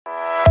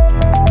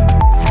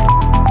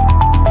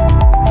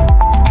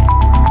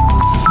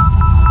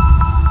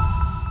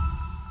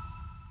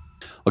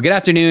Well, good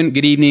afternoon,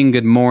 good evening,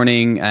 good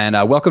morning, and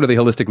welcome to the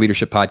Holistic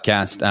Leadership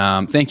Podcast.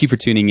 Thank you for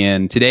tuning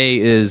in. Today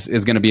is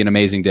going to be an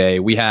amazing day.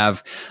 We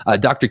have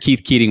Dr.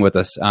 Keith Keating with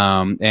us.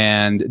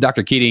 And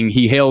Dr. Keating,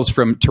 he hails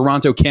from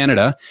Toronto,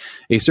 Canada.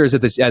 He serves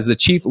as the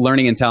Chief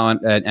Learning and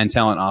Talent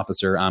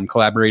Officer,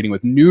 collaborating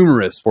with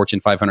numerous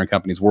Fortune 500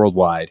 companies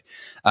worldwide.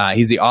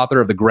 He's the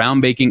author of the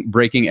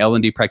groundbreaking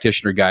L&D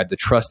Practitioner Guide, the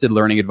Trusted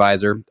Learning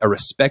Advisor, a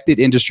respected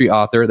industry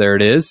author, there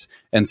it is,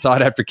 and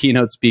sought-after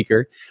keynote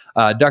speaker.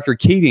 Dr.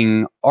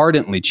 Keating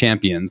ardently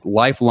champions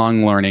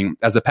lifelong learning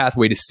as a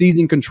pathway to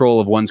seizing control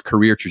of one's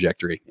career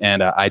trajectory,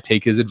 and I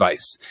take his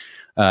advice.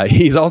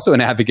 He's also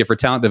an advocate for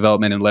talent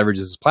development and leverages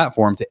his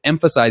platform to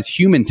emphasize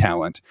human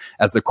talent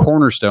as the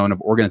cornerstone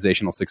of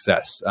organizational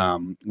success,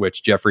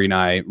 which Jeffrey and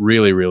I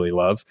really, really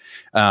love.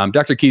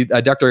 Dr.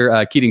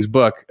 Keating's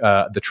book,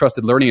 The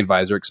Trusted Learning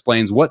Advisor,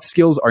 explains what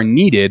skills are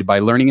needed by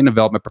learning and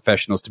development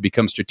professionals to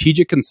become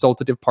strategic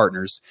consultative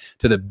partners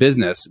to the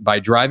business by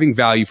driving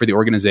value for the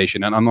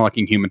organization and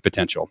unlocking human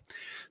potential.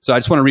 So I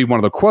just want to read one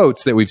of the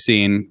quotes that we've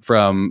seen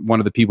from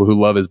one of the people who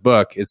love his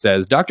book. It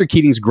says, Dr.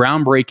 Keating's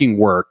groundbreaking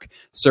work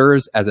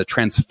serves as a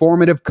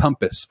transformative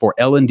compass for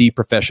L&D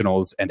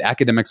professionals and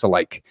academics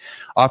alike,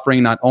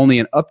 offering not only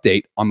an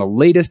update on the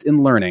latest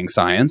in learning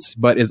science,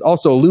 but is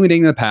also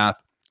illuminating the path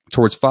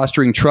towards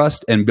fostering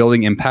trust and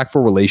building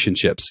impactful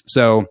relationships.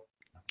 So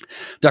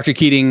Dr.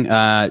 Keating,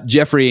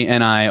 Jeffrey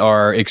and I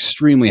are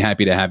extremely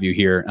happy to have you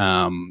here,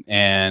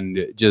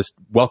 and just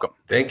welcome.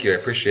 Thank you. I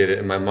appreciate it.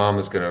 And my mom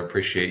is going to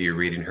appreciate you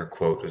reading her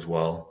quote as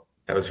well.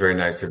 That was very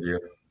nice of you.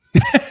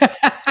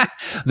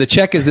 The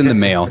check is in the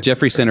mail.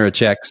 Jeffrey sent her a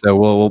check, so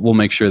we'll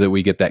make sure that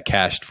we get that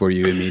cashed for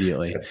you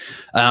immediately.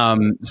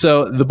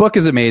 So the book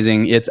is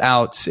amazing. It's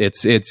out.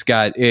 It's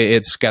got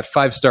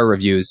 5-star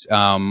reviews.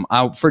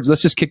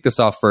 Let's just kick this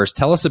off first.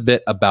 Tell us a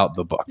bit about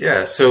the book.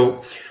 Yeah.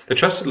 So the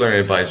Trusted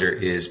Learning Advisor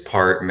is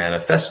part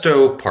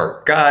manifesto,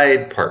 part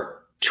guide,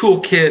 part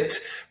toolkit,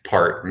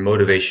 part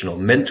motivational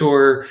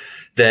mentor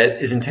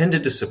that is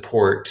intended to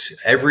support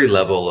every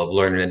level of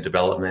learning and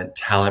development,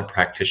 talent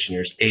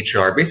practitioners,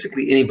 HR,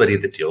 basically anybody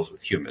that deals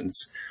with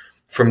humans,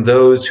 from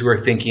those who are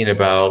thinking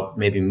about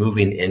maybe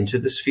moving into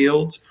this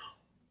field,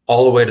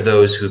 all the way to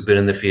those who've been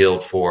in the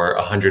field for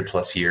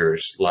 100+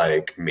 years,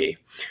 like me,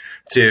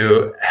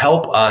 to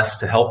help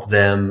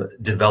them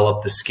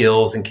develop the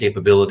skills and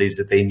capabilities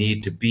that they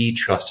need to be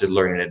trusted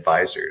learning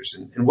advisors.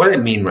 And what I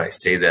mean when I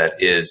say that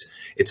is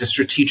it's a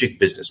strategic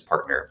business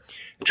partner.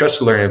 A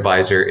trusted learning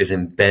advisor is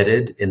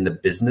embedded in the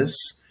business,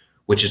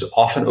 which is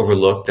often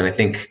overlooked. And I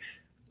think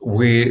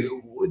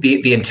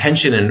the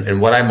intention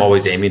and what I'm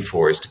always aiming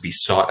for is to be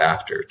sought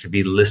after, to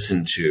be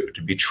listened to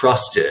be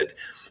trusted,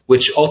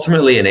 which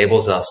ultimately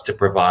enables us to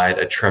provide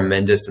a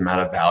tremendous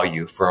amount of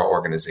value for our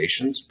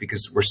organizations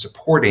because we're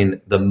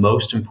supporting the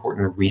most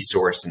important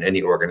resource in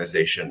any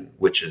organization,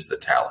 which is the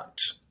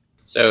talent.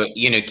 So,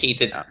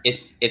 Keith,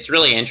 it's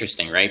really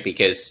interesting, right?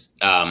 Because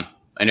I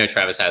know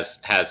Travis has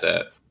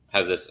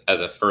this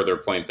as a further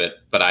point,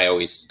 but I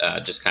always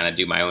just kind of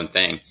do my own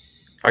thing.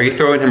 Are you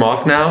throwing him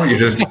off now? You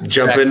just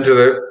jump into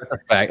the... That's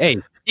a fact. Hey,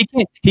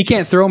 he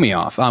can't throw me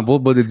off.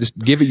 We'll just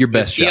give it your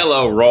best shot. The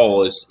CLO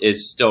role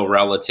is still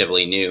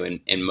relatively new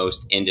in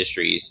most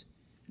industries.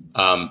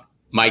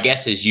 My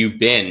guess is you've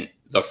been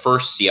the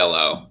first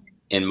CLO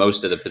in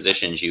most of the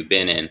positions you've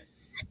been in.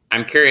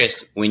 I'm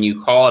curious, when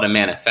you call it a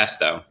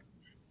manifesto,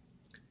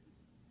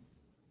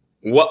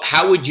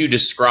 how would you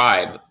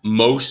describe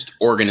most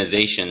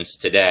organizations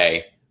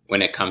today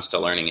when it comes to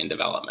learning and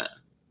development?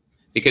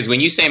 Because when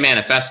you say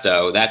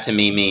manifesto, that to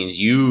me means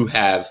you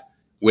have,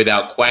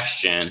 without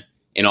question,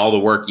 in all the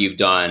work you've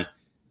done,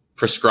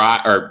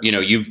 prescribed, or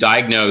you've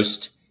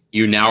diagnosed,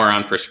 you now are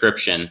on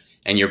prescription,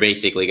 and you're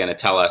basically going to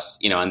tell us,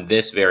 on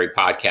this very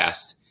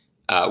podcast,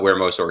 where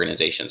most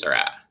organizations are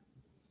at.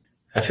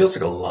 That feels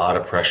like a lot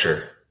of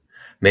pressure.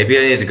 Maybe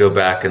I need to go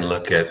back and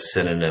look at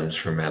synonyms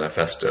for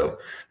manifesto,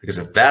 because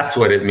if that's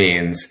what it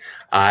means,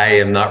 I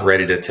am not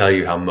ready to tell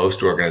you how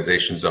most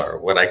organizations are.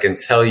 What I can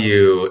tell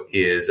you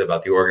is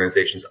about the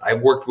organizations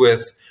I've worked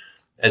with,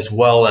 as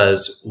well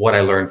as what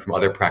I learned from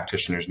other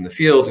practitioners in the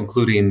field,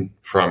 including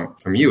from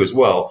you as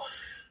well.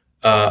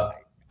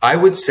 I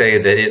would say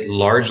that it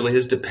largely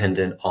is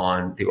dependent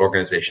on the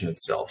organization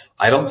itself.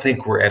 I don't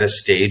think we're at a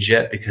stage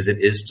yet, because it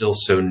is still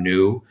so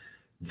new,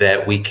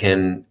 that we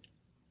can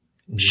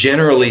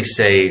generally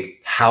say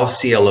how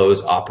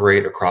CLOs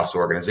operate across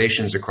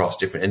organizations, across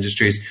different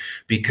industries,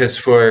 because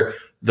for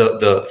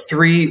the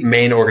 3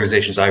 main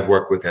organizations I've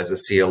worked with as a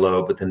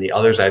CLO, but then the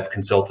others I've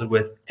consulted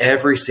with,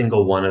 every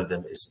single one of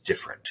them is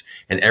different.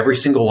 And every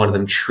single one of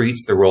them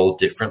treats the role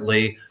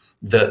differently.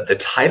 The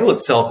title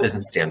itself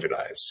isn't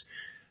standardized.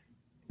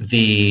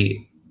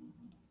 The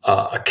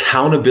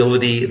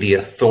accountability, the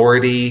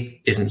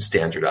authority isn't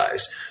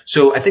standardized.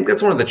 So I think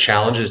that's one of the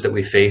challenges that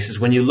we face is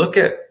when you look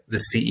at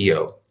the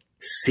CEO,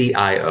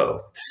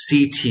 CIO,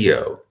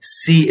 CTO,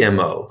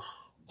 CMO,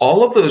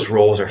 all of those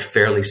roles are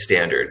fairly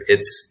standard.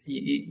 It's,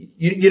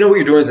 you know what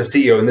you're doing as a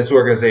CEO in this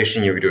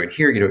organization, you know what you're doing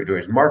here, you know what you're doing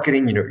as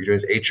marketing, you know what you're doing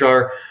as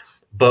HR.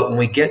 But when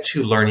we get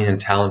to learning and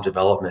talent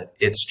development,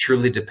 it's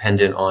truly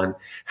dependent on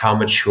how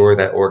mature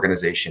that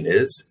organization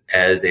is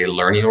as a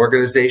learning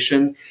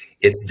organization.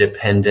 It's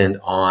dependent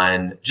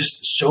on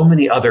just so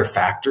many other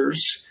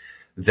factors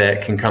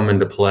that can come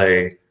into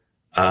play.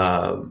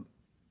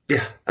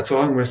 Yeah, that's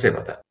all I'm going to say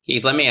about that.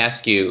 Keith, let me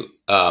ask you,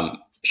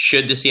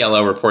 should the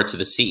CLO report to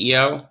the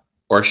CEO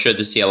or should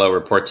the CLO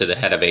report to the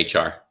head of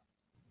HR?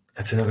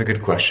 That's another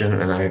good question.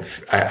 And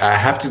I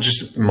have to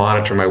just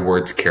monitor my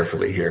words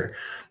carefully here.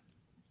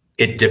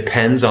 It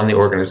depends on the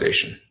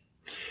organization.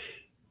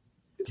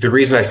 The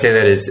reason I say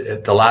that is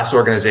the last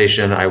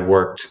organization I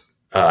worked,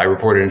 I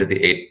reported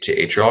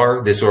to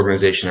HR. This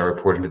organization, I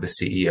reported to the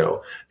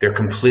CEO. They're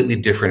completely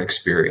different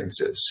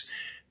experiences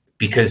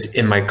because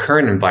in my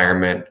current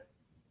environment,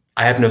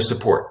 I have no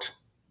support.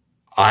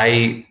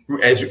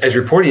 As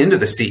reporting into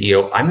the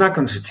CEO, I'm not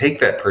going to take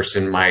that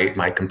person,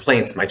 my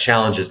complaints, my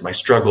challenges, my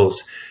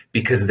struggles,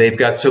 because they've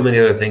got so many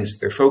other things that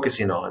they're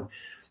focusing on.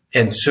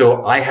 And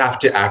so I have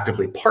to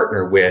actively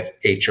partner with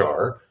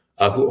HR,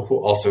 who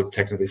also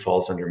technically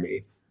falls under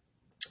me.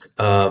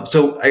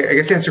 So I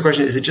guess the answer to your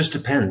question is it just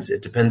depends.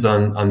 It depends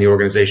on the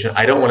organization.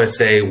 I don't want to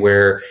say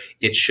where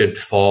it should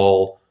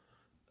fall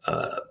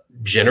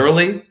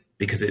generally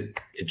because it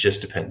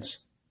just depends.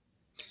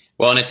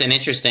 Well, and it's an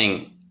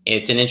interesting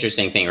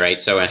thing, right?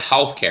 So in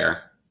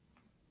healthcare,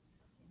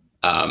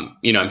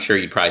 I'm sure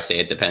you'd probably say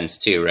it depends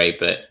too, right?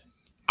 But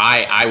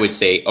I would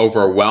say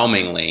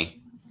overwhelmingly,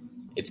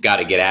 it's got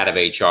to get out of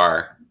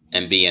HR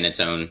and be in its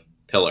own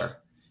pillar,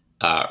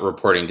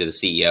 reporting to the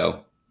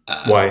CEO.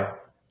 Why?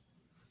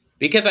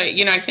 Because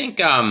I think,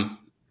 and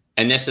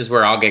this is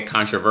where I'll get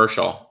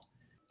controversial.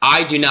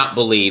 I do not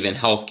believe in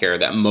healthcare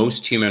that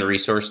most human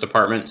resource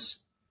departments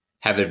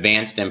have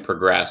advanced and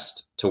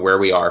progressed to where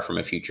we are from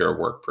a future of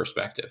work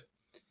perspective.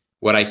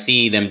 What I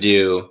see them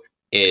do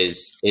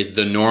is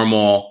the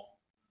normal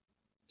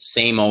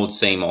same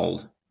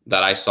old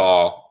that I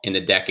saw in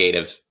the decade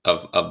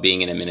of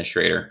being an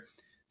administrator.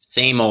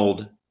 Same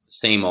old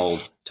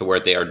to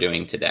what they are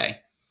doing today.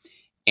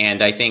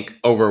 And I think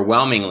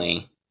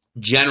overwhelmingly,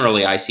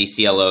 generally, I see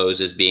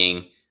CLOs as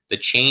being the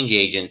change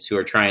agents who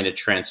are trying to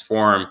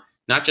transform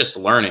not just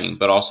learning,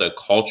 but also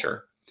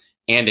culture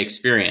and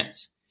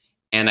experience.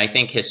 And I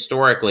think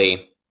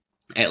historically,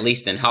 at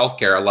least in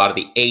healthcare, a lot of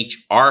the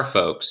HR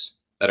folks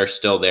that are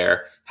still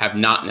there have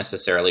not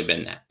necessarily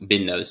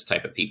been those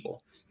type of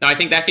people. Now, I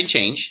think that can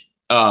change.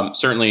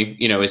 Certainly,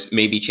 is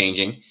maybe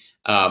changing.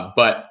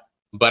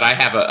 But I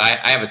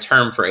have a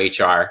term for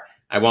HR.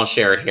 I won't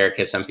share it here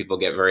because some people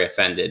get very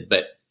offended.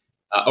 But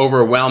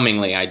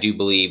overwhelmingly, I do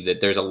believe that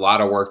there's a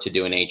lot of work to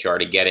do in HR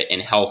to get it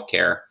in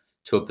healthcare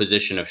to a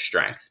position of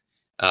strength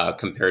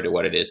compared to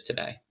what it is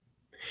today.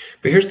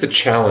 But here's the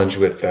challenge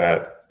with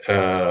that.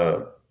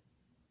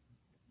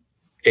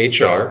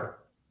 HR,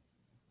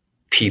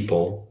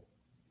 people,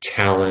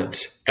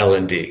 talent,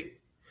 L&D.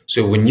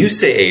 So when you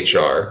say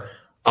HR,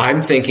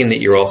 I'm thinking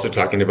that you're also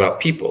talking about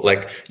people.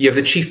 Like you have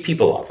the chief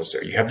people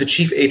officer, you have the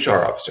chief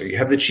HR officer, you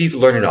have the chief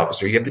learning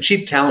officer, you have the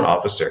chief talent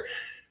officer.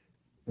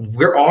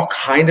 We're all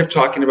kind of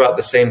talking about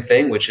the same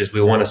thing, which is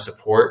we want to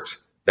support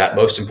that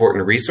most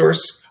important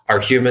resource, our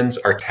humans,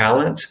 our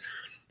talent.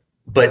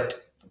 But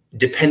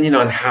depending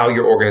on how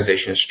your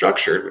organization is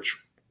structured, which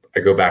I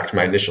go back to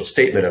my initial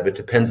statement of it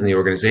depends on the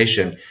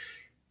organization,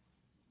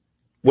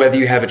 whether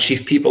you have a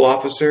chief people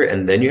officer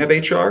and then you have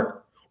HR,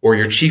 or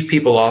your chief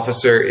people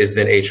officer is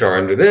then HR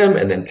under them,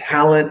 and then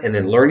talent, and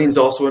then learning is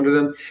also under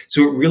them.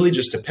 So it really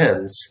just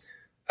depends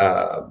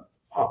on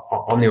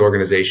the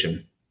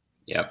organization.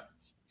 Yep.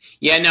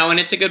 Yeah, no, and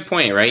it's a good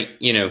point, right?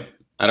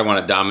 I don't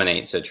want to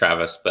dominate, said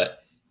Travis,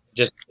 but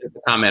just a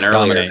comment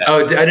earlier.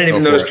 I didn't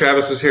even notice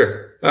Travis was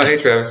here. Oh, hey,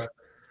 Travis.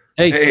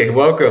 Hey,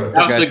 welcome.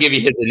 I'll also give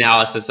you his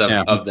analysis of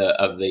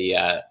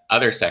the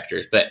other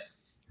sectors, but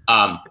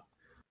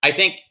I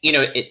think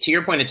to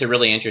your point, it's a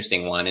really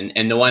interesting one,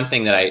 and the one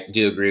thing that I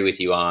do agree with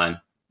you on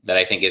that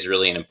I think is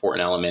really an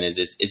important element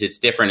is it's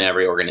different in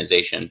every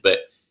organization. But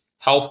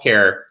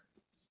healthcare,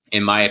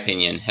 in my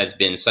opinion, has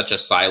been such a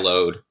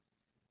siloed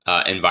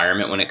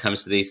environment when it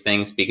comes to these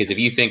things, because if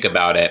you think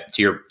about it,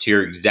 to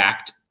your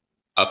exact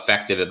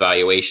effective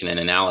evaluation and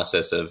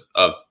analysis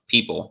of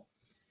people.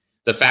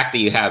 The fact that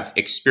you have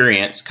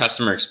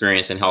customer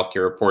experience in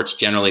healthcare reports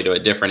generally to a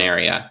different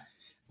area.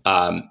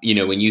 When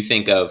you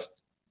think of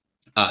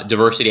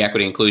diversity,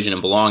 equity, inclusion,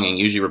 and belonging,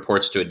 usually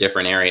reports to a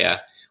different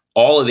area.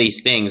 All of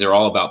these things are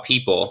all about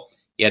people,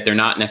 yet they're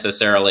not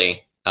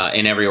necessarily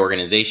in every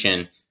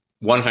organization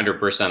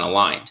 100%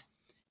 aligned.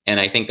 And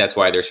I think that's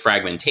why there's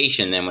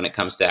fragmentation then when it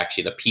comes to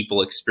actually the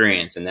people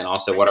experience, and then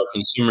also what our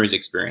consumers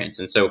experience.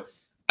 And so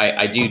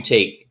I do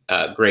take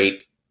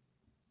great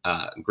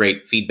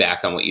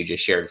feedback on what you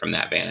just shared from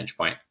that vantage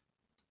point.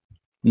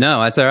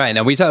 No, that's all right.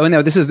 Now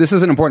this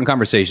is an important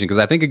conversation because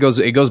I think it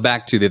goes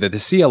back to the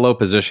CLO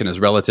position is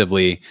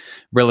relatively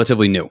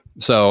new.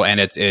 So, and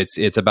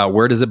it's about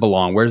where does it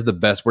belong? Where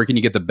can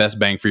you get the best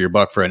bang for your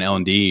buck for an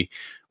L&D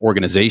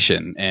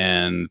organization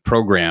and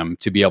program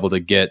to be able to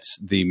get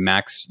the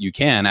max you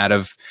can out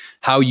of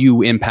how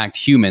you impact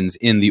humans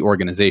in the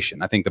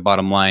organization. I think the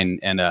bottom line,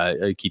 and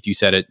Keith, you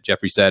said it,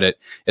 Jeffrey said it,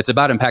 it's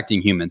about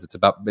impacting humans. It's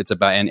about,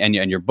 and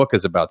your book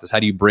is about this. How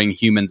do you bring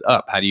humans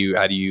up? How do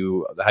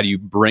you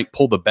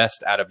pull the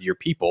best out of your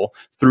people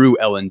through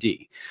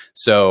L&D?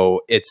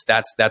 So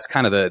that's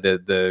kind of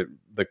the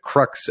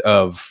crux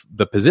of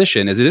the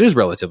position, is it is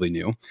relatively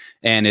new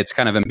and it's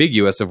kind of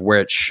ambiguous of where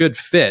it should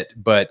fit.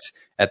 But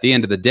at the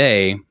end of the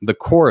day, the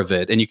core of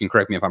it, and you can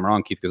correct me if I'm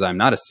wrong, Keith, because I'm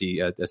not a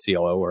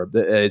CLO,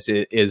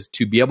 is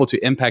to be able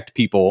to impact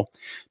people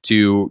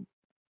to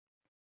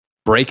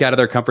break out of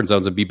their comfort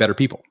zones and be better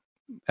people.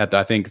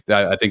 I think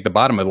the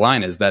bottom of the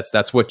line is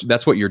that's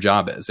what your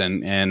job is,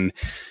 and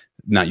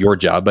not your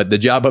job, but the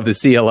job of the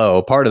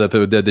CLO. Part of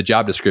the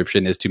job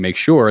description is to make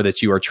sure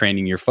that you are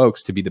training your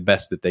folks to be the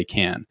best that they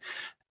can.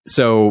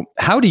 So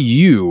how do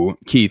you,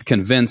 Keith,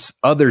 convince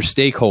other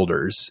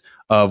stakeholders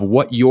of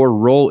what your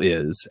role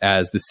is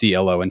as the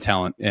CLO and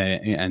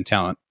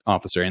talent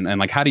officer? And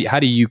like, how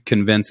do you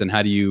convince, and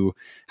how do you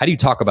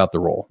talk about the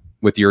role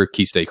with your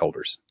key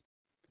stakeholders?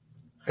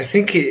 I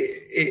think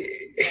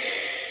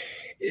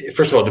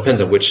first of all, it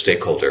depends on which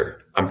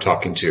stakeholder I'm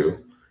talking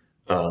to.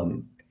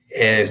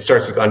 And it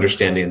starts with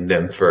understanding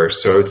them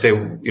first. So I would say,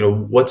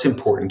 what's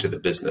important to the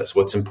business?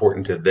 What's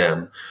important to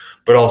them?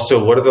 But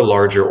also, what are the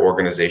larger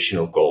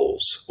organizational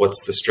goals?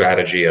 What's the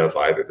strategy of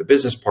either the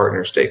business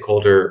partner,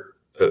 stakeholder,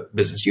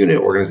 business unit,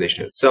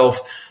 organization itself?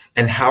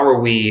 And how are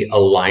we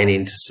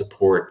aligning to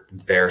support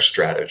their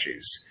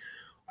strategies?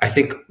 I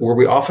think where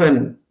we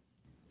often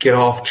get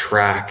off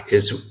track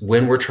is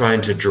when we're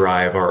trying to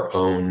drive our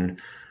own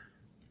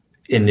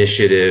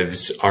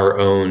initiatives, our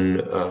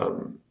own,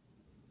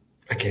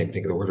 I can't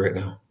think of the word right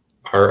now.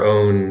 Our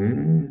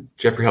own,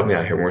 Jeffrey, help me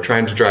out here. When we're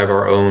trying to drive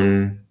our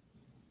own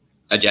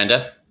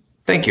agenda.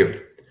 Thank you.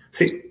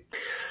 See,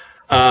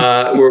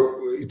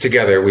 we're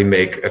together, we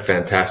make a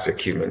fantastic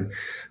human.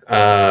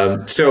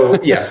 So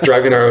yes,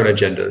 driving our own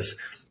agendas.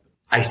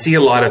 I see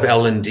a lot of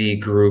L&D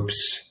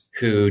groups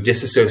who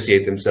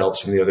disassociate themselves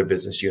from the other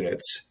business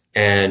units,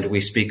 and we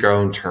speak our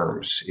own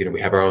terms. We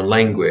have our own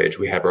language,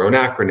 we have our own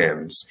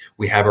acronyms,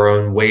 we have our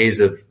own ways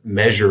of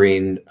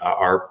measuring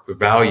our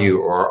value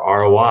or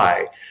our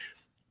ROI.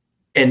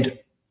 And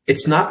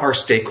it's not our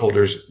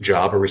stakeholders'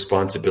 job or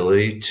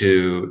responsibility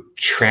to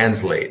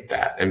translate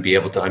that and be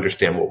able to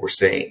understand what we're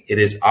saying. It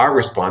is our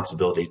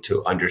responsibility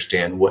to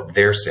understand what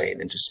they're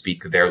saying and to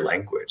speak their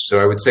language.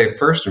 So I would say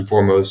first and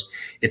foremost,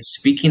 it's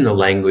speaking the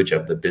language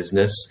of the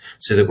business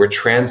so that we're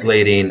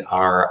translating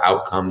our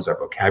outcomes, our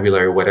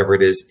vocabulary, whatever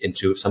it is,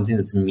 into something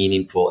that's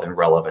meaningful and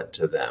relevant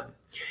to them.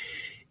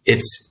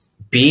 It's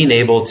being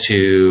able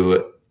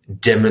to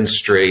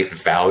demonstrate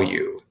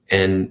value,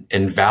 and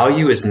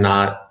value is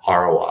not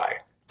ROI.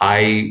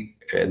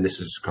 And this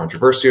is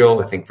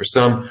controversial, I think for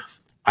some,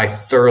 I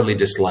thoroughly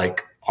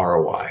dislike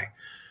ROI.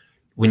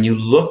 When you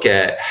look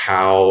at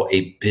how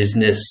a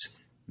business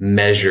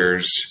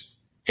measures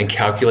and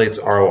calculates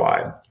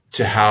ROI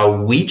to how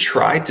we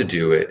try to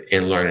do it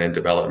in learning and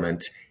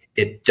development,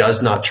 it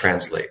does not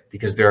translate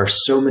because there are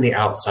so many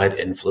outside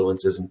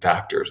influences and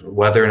factors and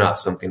whether or not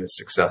something is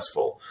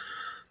successful.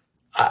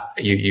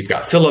 You've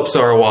got Phillips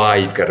ROI,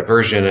 you've got a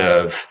version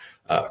of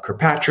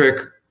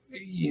Kirkpatrick.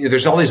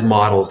 There's all these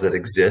models that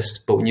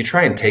exist, but when you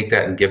try and take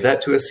that and give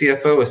that to a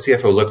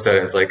CFO looks at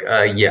it as like,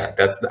 yeah,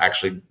 that's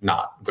actually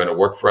not going to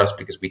work for us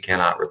because we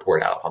cannot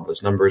report out on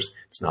those numbers.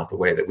 It's not the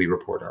way that we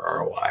report our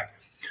ROI.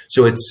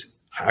 So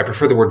I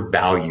prefer the word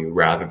value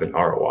rather than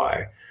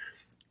ROI.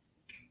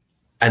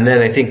 And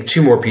then I think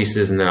two more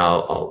pieces, and then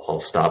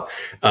I'll stop.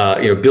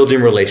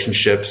 Building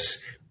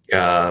relationships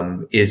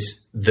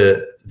is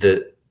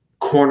the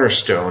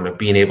cornerstone of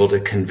being able to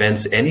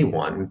convince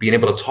anyone, being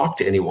able to talk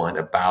to anyone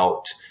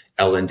about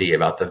L&D,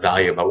 about the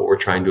value, about what we're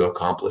trying to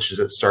accomplish. Is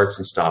it starts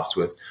and stops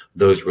with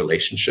those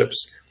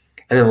relationships.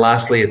 And then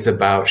lastly, it's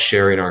about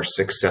sharing our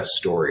success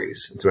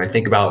stories. And so when I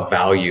think about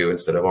value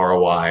instead of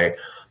ROI,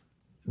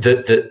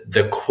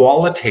 the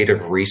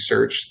qualitative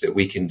research that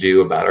we can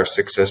do about our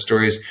success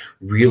stories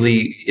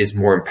really is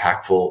more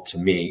impactful to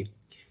me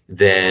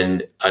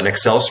than an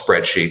Excel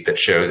spreadsheet that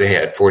shows, hey, I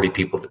had 40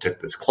 people that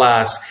took this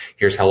class.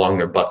 Here's how long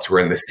their butts were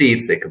in the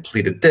seats. They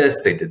completed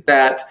this, they did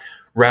that,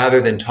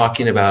 rather than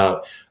talking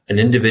about an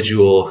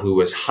individual who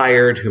was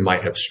hired, who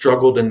might have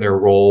struggled in their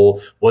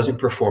role, wasn't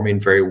performing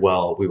very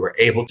well. We were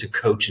able to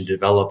coach and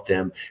develop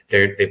them.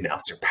 They've now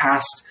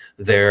surpassed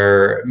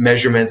their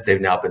measurements. They've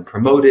now been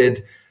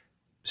promoted.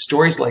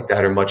 Stories like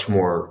that are much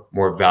more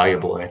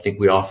valuable. And I think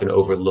we often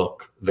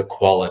overlook the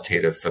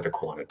qualitative for the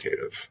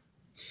quantitative.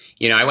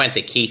 I went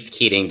to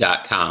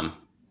keithkeating.com,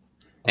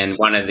 and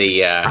one of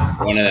the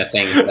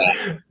things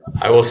that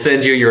I will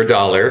send you your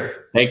 $1.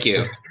 Thank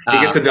you. He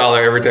gets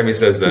 $1 every time he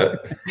says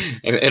that.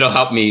 It'll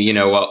help me,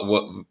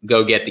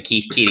 go get the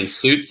Keith Keating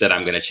suits that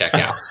I'm going to check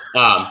out.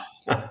 One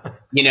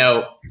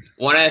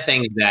of the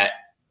things that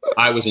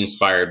I was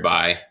inspired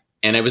by,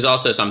 and it was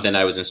also something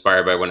I was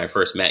inspired by when I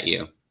first met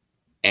you,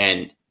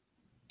 and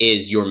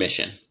is your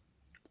mission.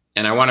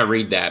 And I want to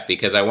read that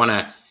because I want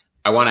to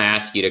I want to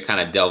ask you to kind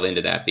of delve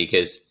into that,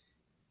 because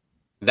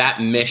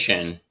that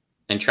mission,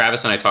 and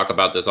Travis and I talk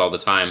about this all the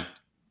time.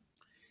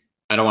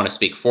 I don't want to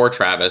speak for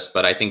Travis,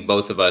 but I think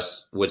both of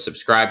us would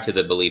subscribe to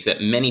the belief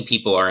that many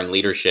people are in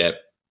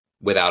leadership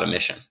without a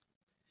mission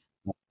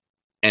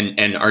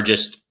and are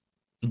just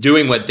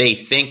doing what they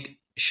think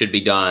should be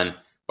done,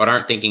 but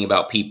aren't thinking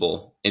about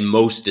people in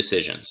most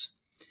decisions.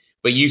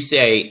 But you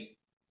say,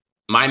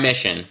 my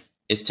mission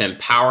is to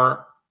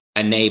empower,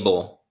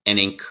 enable, and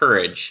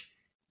encourage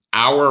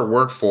our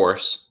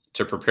workforce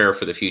to prepare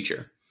for the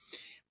future.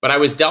 But I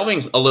was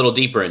delving a little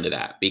deeper into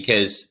that,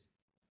 because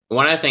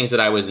one of the things that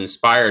I was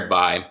inspired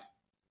by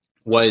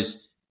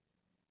was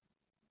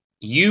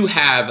you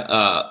have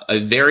a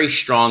very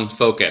strong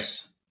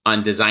focus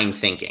on design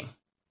thinking.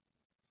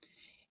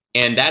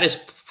 And that is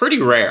pretty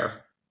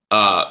rare,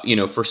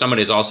 for someone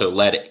who's also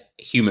led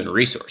human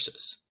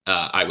resources,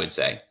 I would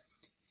say.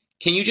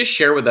 Can you just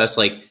share with us,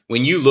 like,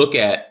 when you look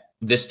at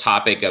this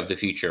topic of the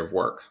future of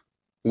work,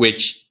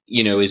 which,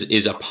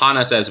 is upon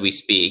us as we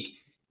speak,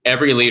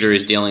 every leader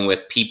is dealing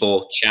with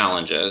people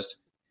challenges.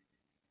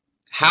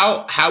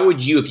 How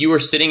would you, if you were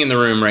sitting in the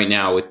room right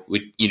now with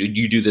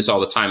you do this all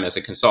the time as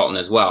a consultant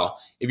as well,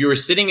 if you were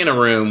sitting in a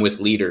room with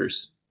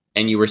leaders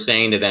and you were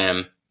saying to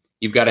them,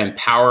 you've got to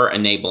empower,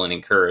 enable, and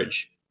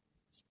encourage,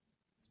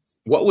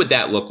 what would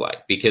that look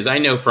like? Because I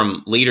know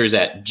from leaders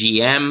at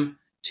GM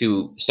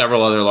to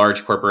several other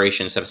large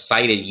corporations have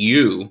cited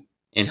you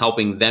in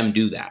helping them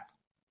do that.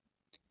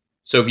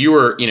 So if you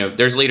were,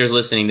 there's leaders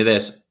listening to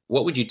this,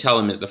 what would you tell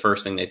them is the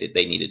first thing that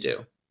they need to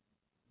do?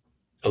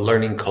 A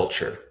learning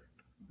culture.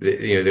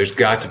 There's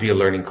got to be a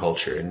learning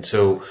culture. And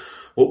so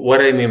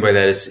what I mean by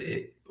that is,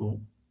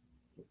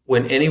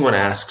 when anyone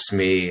asks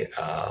me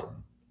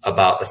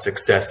about a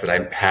success that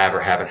I have or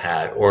haven't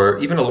had, or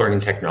even a learning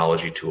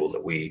technology tool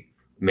that we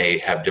may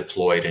have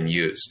deployed and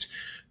used,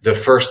 the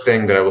first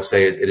thing that I will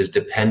say is it is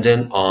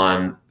dependent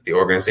on the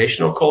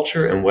organizational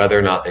culture and whether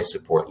or not they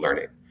support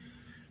learning.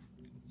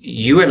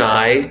 You and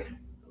I,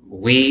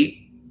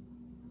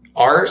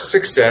 our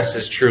success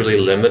is truly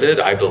limited,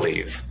 I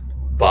believe,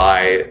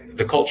 by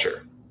the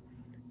culture.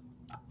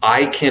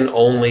 I can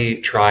only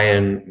try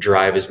and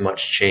drive as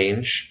much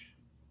change,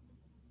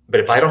 but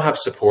if I don't have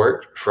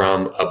support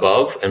from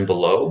above and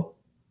below,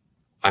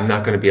 I'm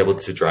not going to be able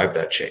to drive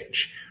that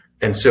change.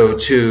 And so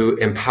to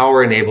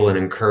empower, enable, and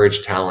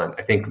encourage talent,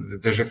 I think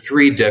those are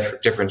three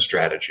different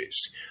strategies.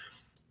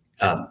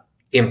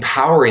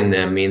 Empowering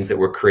them means that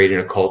we're creating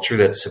a culture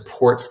that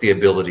supports the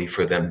ability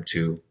for them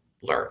to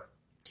learn.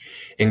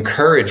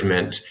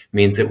 Encouragement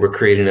means that we're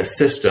creating a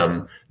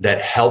system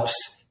that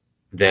helps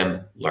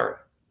them learn.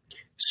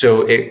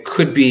 So it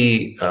could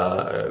be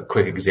a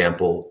quick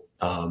example,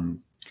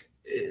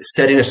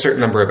 setting a certain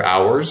number of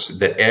hours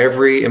that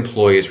every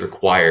employee is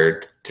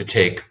required to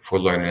take for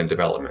learning and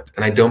development.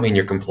 And I don't mean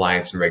your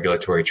compliance and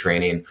regulatory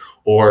training,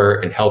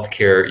 or in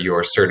healthcare,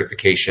 your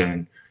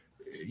certification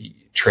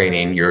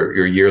training,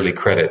 your yearly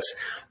credits.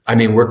 I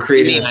mean, we're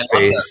creating a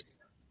space.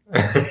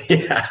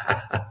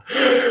 Yeah.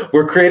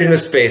 We're creating a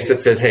space that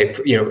says, hey,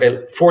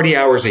 40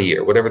 hours a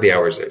year, whatever the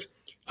hours is,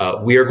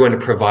 we are going to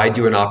provide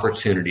you an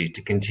opportunity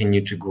to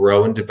continue to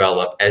grow and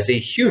develop as a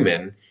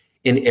human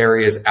in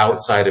areas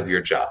outside of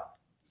your job.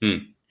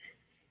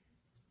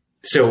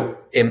 So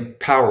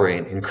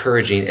empowering,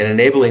 encouraging, and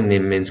enabling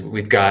them means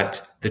we've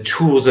got the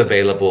tools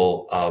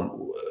available.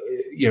 I'll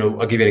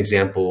give you an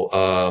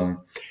example.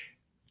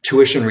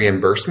 Tuition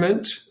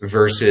reimbursement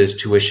versus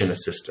tuition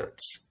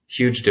assistance.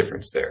 Huge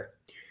difference there.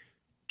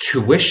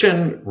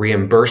 Tuition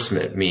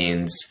reimbursement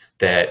means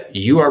that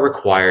you are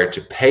required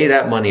to pay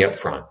that money up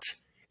front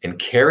and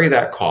carry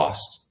that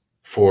cost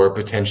for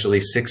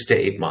potentially 6 to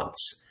 8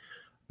 months.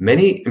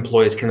 Many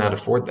employees cannot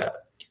afford that.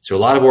 So a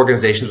lot of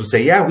organizations will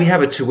say, yeah, we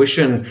have a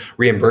tuition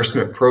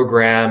reimbursement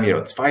program.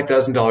 It's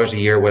 $5,000 a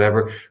year,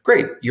 whatever.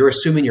 Great. You're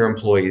assuming your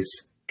employees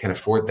can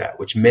afford that,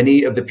 which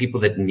many of the people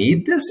that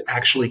need this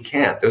actually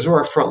can't. Those are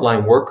our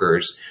frontline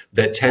workers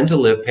that tend to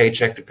live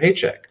paycheck to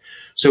paycheck.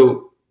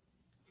 So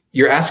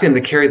you're asking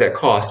them to carry that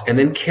cost and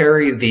then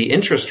carry the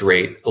interest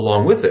rate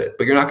along with it,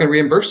 but you're not going to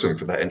reimburse them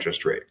for that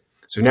interest rate.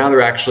 So now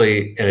they're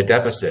actually in a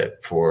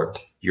deficit for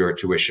your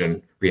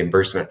tuition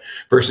reimbursement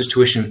versus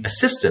tuition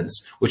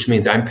assistance, which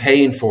means I'm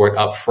paying for it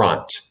up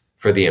front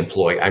for the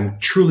employee. I'm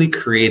truly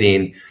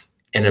creating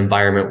an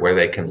environment where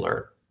they can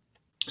learn.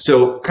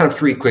 So kind of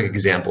three quick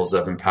examples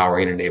of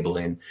empowering,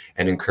 enabling,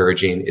 and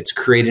encouraging. It's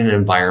creating an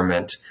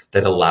environment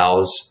that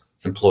allows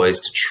employees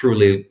to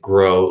truly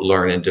grow,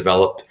 learn, and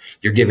develop.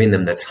 You're giving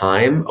them the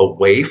time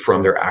away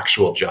from their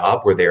actual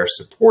job where they are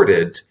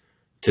supported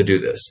to do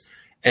this.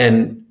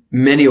 And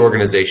many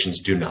organizations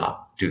do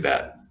not do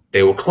that.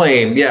 They will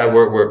claim, yeah,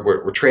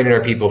 we're training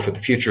our people for the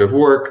future of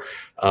work.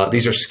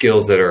 These are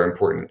skills that are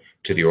important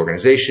to the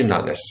organization,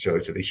 not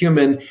necessarily to the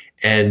human.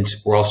 And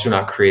we're also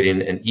not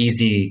creating an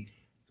easy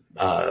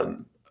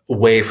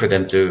way for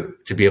them to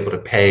be able to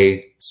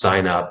pay,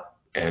 sign up,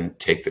 and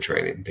take the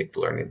training, take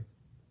the learning.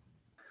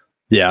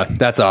 Yeah,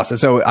 that's awesome.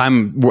 So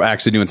we're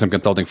actually doing some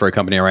consulting for a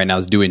company right now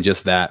that's doing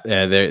just that.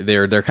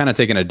 They're kind of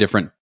taking a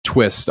different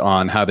twist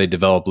on how they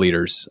develop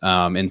leaders.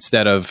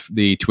 Instead of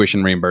the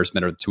tuition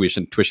reimbursement or the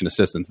tuition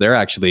assistance, they're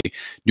actually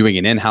doing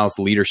an in-house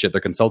leadership.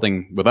 They're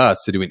consulting with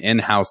us to do an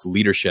in-house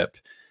leadership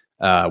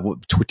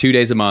 2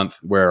 days a month,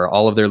 where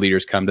all of their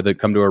leaders come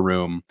to a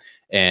room,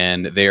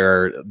 and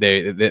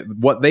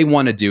what they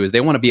want to do is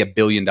they want to be $1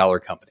 billion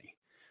company.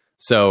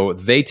 So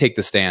they take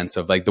the stance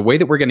of like, the way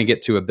that we're going to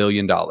get to $1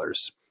 billion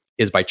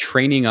is by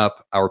training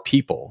up our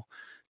people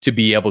to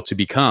be able to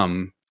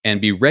become and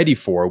be ready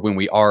for when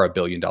we are $1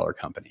 billion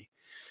company.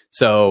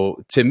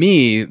 So to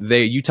me,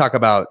 you talk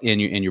about in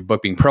your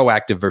book being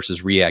proactive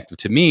versus reactive.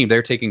 To me,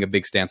 they're taking a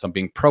big stance on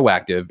being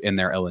proactive in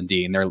their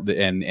L&D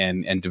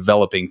and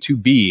developing to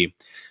be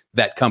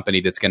that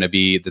company that's going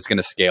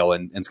to scale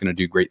and it's going to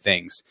do great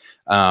things.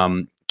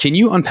 Can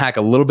you unpack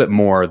a little bit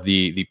more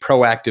the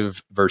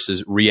proactive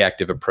versus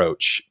reactive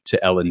approach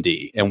to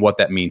L&D and what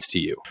that means to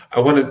you?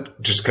 I want to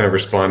just kind of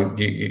respond.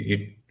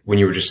 You when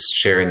you were just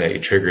sharing that, you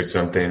triggered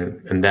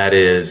something, and that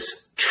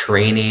is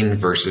training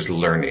versus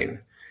learning.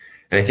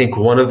 And I think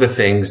one of the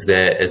things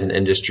that as an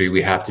industry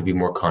we have to be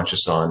more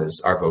conscious on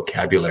is our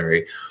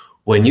vocabulary.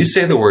 When you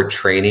say the word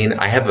training,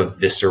 I have a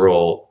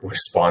visceral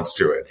response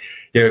to it.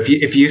 You know,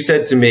 if you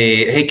said to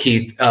me, "Hey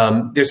Keith,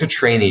 there's a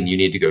training you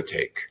need to go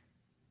take,"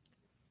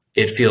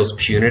 it feels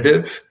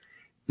punitive.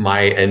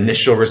 My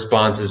initial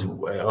response is,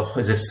 well,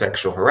 is this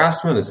sexual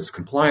harassment? Is this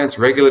compliance,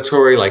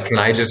 regulatory? Like, can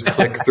I just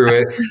click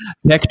through it?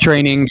 Tech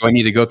training? Do I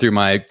need to go through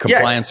my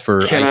compliance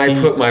for Can IT?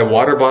 I put my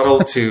water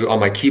bottle on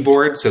my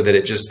keyboard so that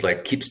it just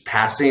like keeps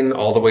passing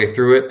all the way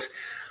through it?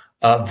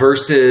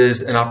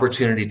 Versus an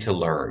opportunity to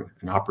learn,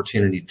 an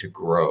opportunity to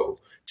grow,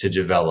 to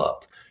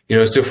develop. You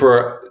know, so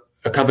for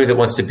a company that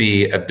wants to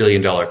be $1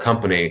 billion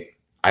company,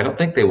 I don't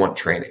think they want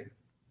training.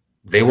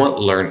 They want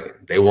learning.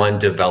 They want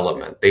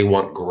development. They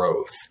want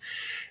growth.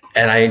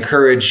 And I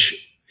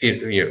encourage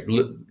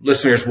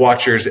listeners,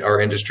 watchers,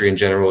 our industry in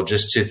general,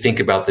 just to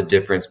think about the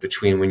difference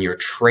between when you're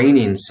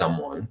training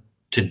someone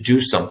to do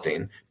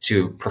something,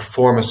 to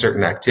perform a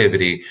certain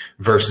activity,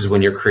 versus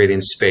when you're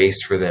creating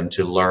space for them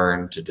to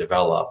learn, to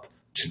develop,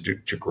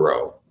 to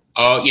grow.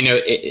 Oh,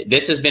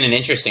 this has been an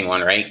interesting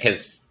one, right?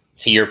 Because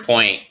to your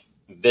point,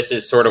 this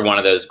is sort of one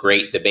of those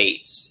great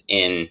debates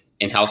in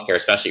healthcare,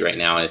 especially right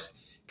now, is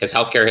because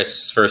healthcare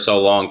has for so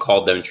long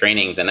called them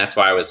trainings. And that's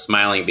why I was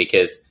smiling,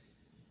 because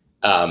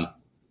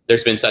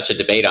there's been such a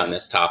debate on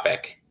this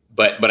topic.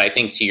 But I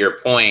think to your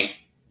point,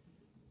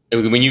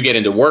 when you get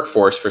into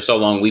workforce, for so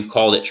long, we've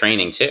called it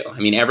training too. I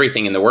mean,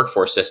 everything in the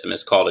workforce system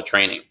is called a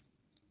training.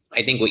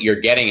 I think what you're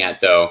getting at,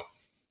 though,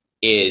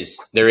 is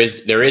there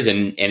is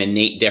an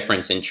innate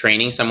difference in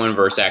training someone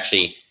versus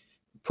actually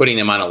putting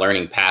them on a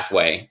learning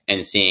pathway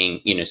and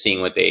seeing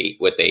what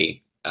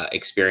they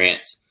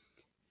experience.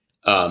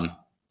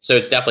 So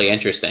it's definitely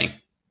interesting,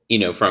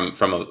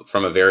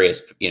 from a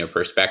various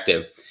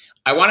perspective.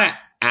 I want to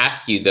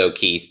ask you though,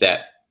 Keith,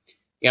 that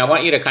I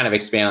want you to kind of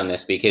expand on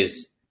this,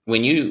 because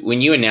when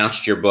you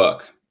announced your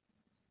book,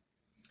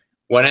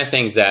 one of the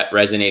things that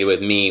resonated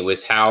with me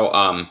was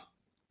how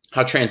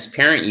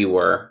transparent you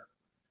were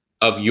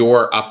of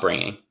your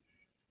upbringing.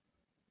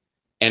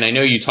 And I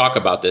know you talk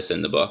about this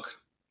in the book,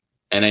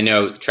 and I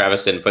know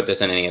Travis didn't put this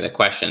in any of the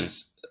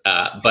questions,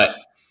 but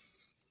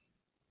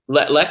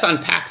let's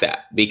unpack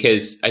that,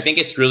 because I think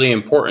it's really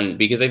important,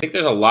 because I think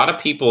there's a lot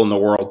of people in the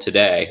world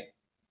today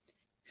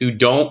who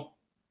don't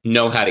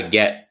know how to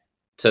get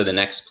to the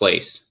next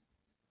place,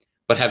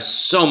 but have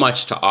so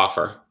much to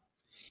offer.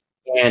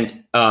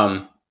 And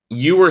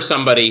you were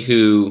somebody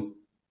who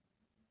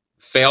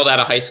failed out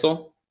of high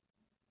school,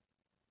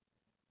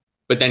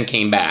 but then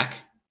came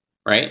back,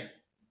 right?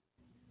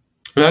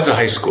 When I was in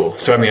high school.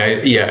 So,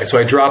 so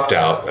I dropped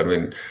out. I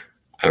don't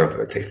know if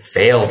I'd say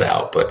failed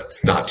out, but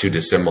it's not too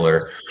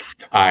dissimilar.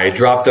 I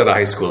dropped out of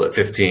high school at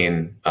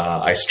 15.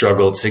 I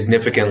struggled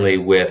significantly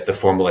with the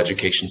formal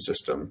education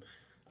system.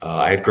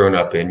 I had grown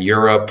up in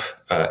Europe.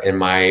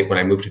 When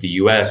I moved to the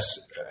US,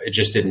 it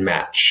just didn't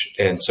match.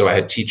 And so I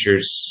had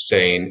teachers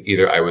saying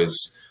either I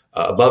was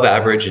above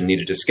average and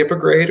needed to skip a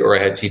grade, or I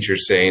had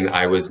teachers saying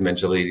I was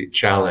mentally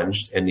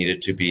challenged and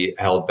needed to be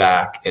held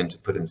back and to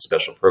put in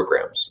special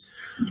programs.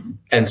 Mm-hmm.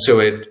 And so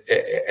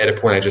at a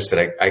point I just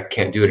said, I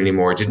can't do it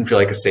anymore. It didn't feel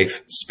like a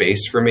safe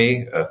space for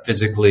me,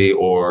 physically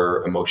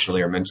or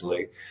emotionally or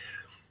mentally.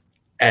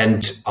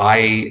 And so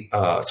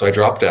I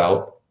dropped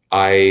out.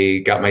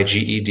 I got my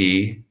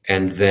GED,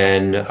 and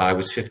then I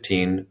was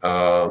 15.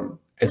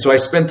 And so I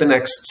spent the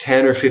next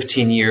 10 or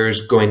 15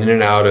 years going in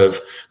and out of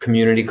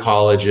community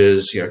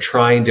colleges,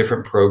 trying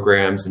different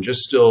programs, and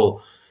just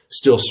still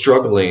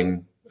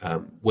struggling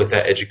with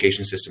that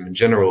education system in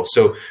general.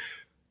 So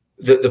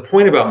the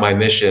point about my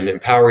mission,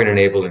 empowering,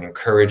 enabling,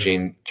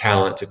 encouraging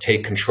talent to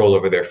take control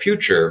over their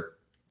future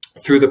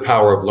through the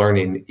power of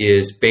learning,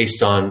 is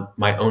based on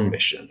my own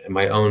mission and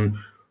my own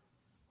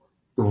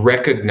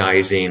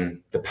recognizing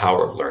the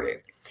power of learning.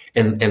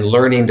 And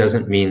learning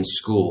doesn't mean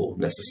school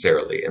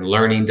necessarily, and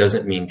learning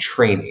doesn't mean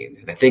training.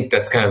 And I think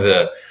that's kind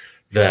of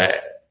the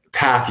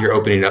path you're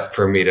opening up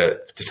for me to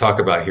talk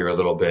about here a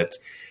little bit,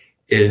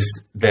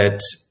 is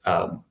that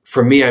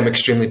for me, I'm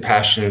extremely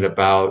passionate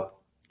about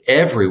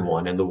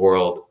everyone in the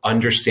world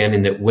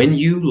understanding that when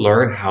you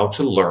learn how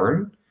to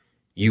learn,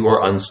 you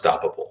are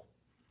unstoppable.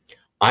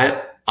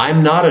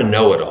 I'm not a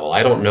know-it-all.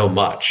 I don't know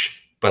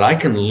much, but I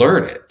can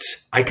learn it.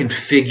 I can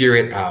figure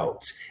it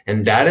out.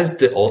 And that is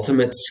the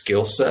ultimate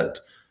skill set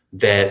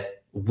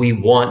that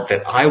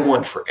I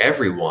want for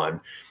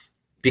everyone.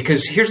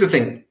 Because here's the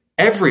thing,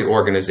 every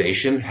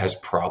organization has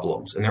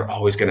problems, and they're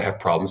always going to have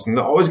problems, and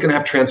they're always going to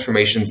have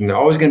transformations, and they're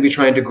always going to be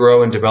trying to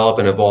grow and develop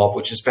and evolve,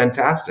 which is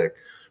fantastic.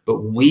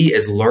 But we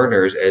as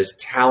learners, as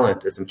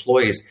talent, as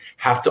employees,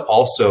 have to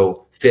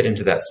also fit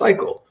into that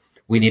cycle.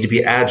 We need to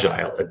be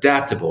agile,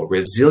 adaptable,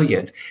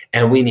 resilient,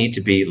 and we need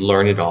to be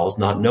learn-it-alls,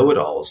 not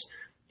know-it-alls.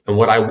 And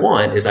what I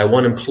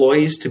want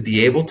employees to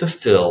be able to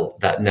fill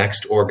that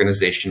next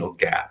organizational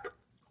gap,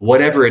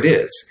 whatever it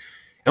is.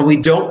 And we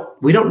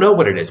don't know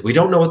what it is. We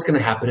don't know what's going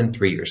to happen in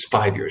 3 years,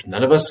 5 years.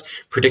 None of us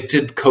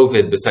predicted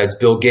COVID besides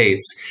Bill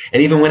Gates.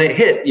 And even when it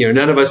hit,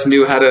 none of us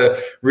knew how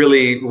to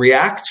really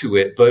react to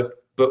it, but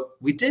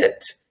we did.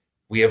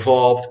 We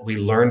evolved, we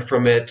learned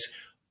from it.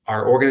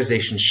 Our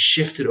organization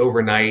shifted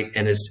overnight.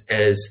 And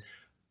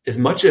as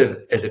much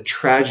as a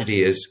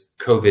tragedy as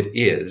COVID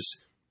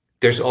is,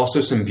 there's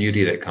also some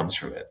beauty that comes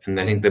from it. And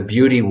I think the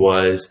beauty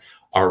was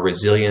our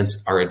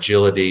resilience, our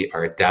agility,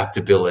 our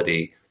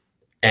adaptability.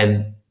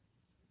 And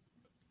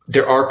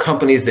there are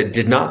companies that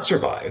did not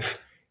survive.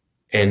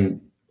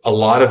 And a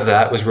lot of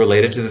that was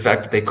related to the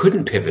fact that they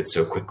couldn't pivot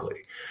so quickly.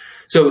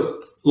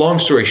 So long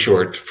story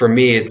short, for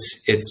me,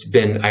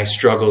 I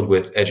struggled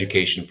with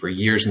education for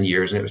years and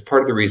years. And it was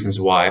part of the reasons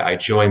why I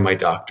joined my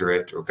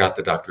doctorate or got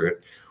the doctorate,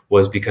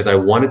 was because I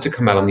wanted to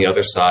come out on the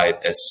other side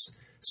as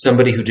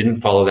somebody who didn't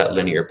follow that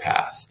linear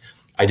path.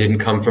 I didn't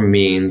come from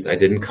means. I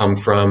didn't come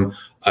from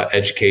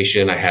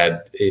education. I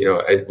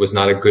was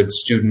not a good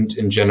student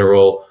in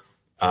general.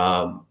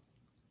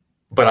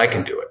 But I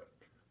can do it.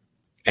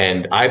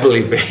 And I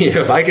believe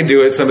if I can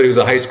do it, somebody who's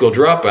a high school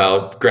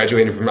dropout,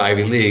 graduating from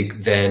Ivy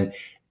League, then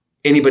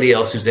anybody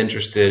else who's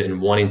interested in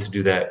wanting to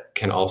do that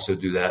can also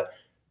do that.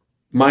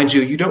 Mind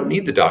you, you don't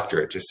need the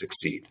doctorate to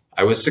succeed.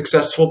 I was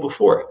successful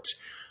before it.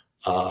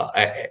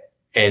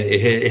 And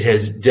it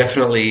has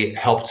definitely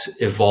helped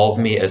evolve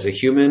me as a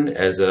human,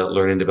 as a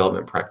learning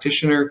development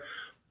practitioner,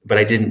 but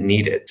I didn't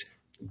need it.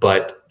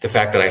 But the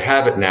fact that I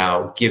have it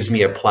now gives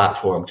me a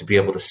platform to be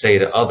able to say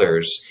to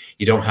others,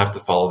 you don't have to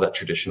follow that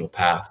traditional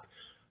path.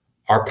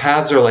 Our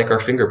paths are like our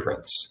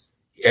fingerprints.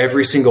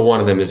 Every single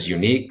one of them is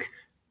unique.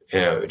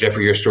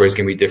 Jeffrey, your story is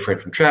going to be different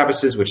from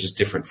Travis's, which is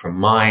different from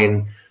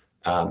mine.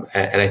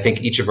 And I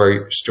think each of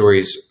our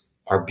stories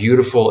are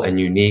beautiful and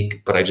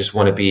unique, but I just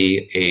want to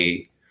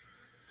be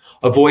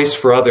a voice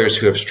for others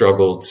who have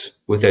struggled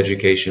with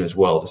education as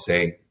well, to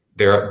say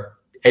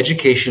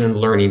education and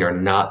learning are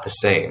not the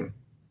same.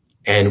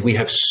 And we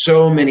have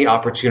so many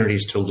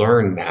opportunities to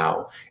learn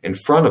now in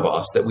front of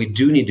us that we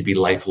do need to be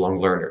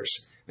lifelong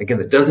learners. Again,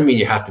 that doesn't mean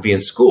you have to be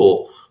in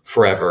school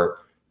forever,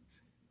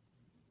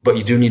 but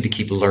you do need to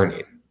keep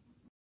learning.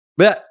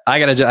 But I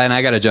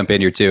gotta jump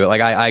in here too. Like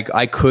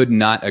I could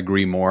not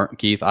agree more,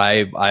 Keith.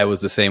 I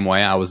was the same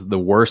way. I was the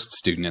worst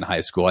student in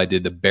high school. I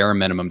did the bare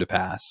minimum to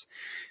pass.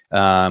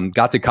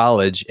 Got to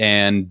college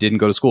and didn't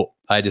go to school.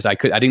 I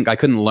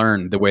couldn't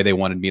learn the way they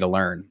wanted me to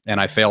learn, and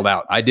I failed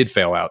out. I did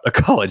fail out of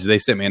college. They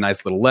sent me a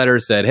nice little letter,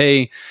 said,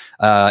 "Hey,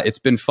 it's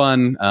been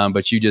fun,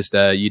 but you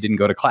didn't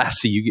go to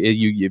class. So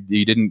you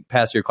didn't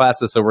pass your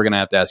classes, so we're gonna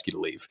have to ask you to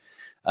leave."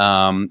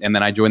 And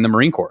then I joined the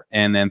Marine Corps,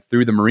 and then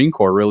through the Marine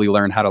Corps, really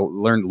learned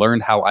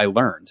how I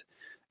learned,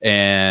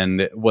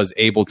 and was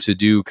able to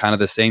do kind of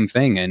the same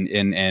thing.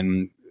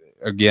 And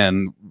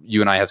again, you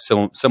and I have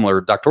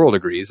similar doctoral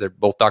degrees. They're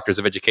both doctors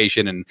of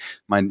education and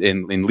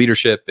in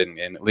leadership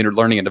and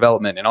learning and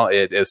development and all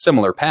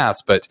similar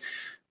paths. But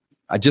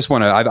I just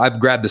want to, I've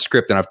grabbed the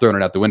script and I've thrown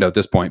it out the window at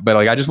this point, but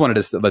like, I just wanted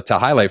to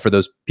highlight for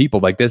those people,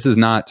 like, this is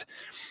not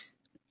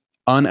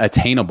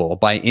unattainable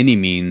by any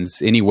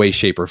means, any way,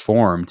 shape or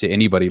form to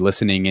anybody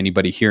listening,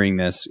 anybody hearing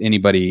this,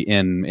 anybody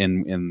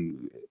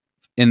in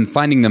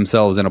finding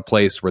themselves in a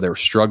place where they're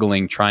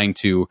struggling, trying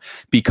to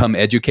become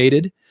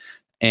educated.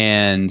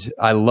 And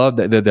I love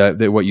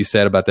that what you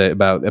said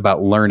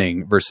about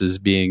learning versus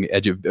being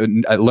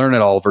learn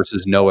it all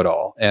versus know it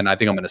all. And I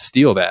think I'm going to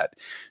steal that.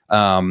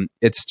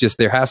 It's just,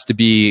 there has to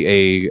be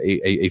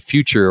a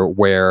future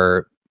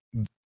where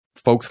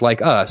folks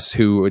like us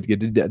who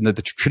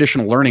the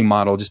traditional learning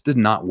model just did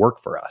not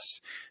work for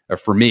us. Or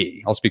for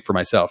me, I'll speak for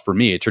myself. For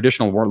me, a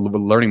traditional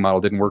learning model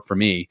didn't work for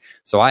me.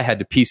 So I had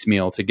to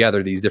piecemeal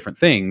together these different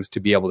things to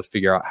be able to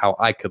figure out how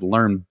I could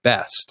learn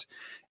best.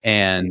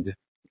 And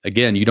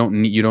again, you don't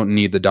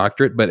need the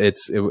doctorate, but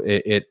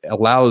it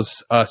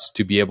allows us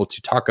to be able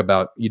to talk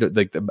about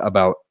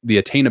about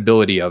the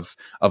attainability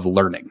of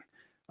learning,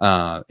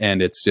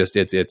 and it's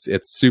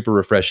super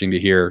refreshing to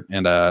hear,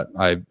 and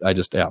I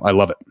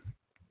love it.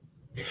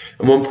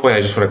 At one point,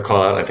 I just want to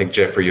call out, I think,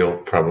 Jeffrey, you'll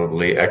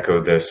probably echo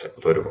this,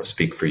 although I don't want to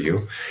speak for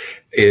you,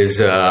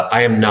 is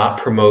I am not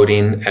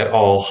promoting at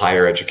all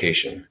higher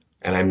education.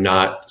 And I'm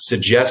not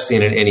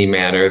suggesting in any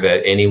manner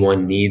that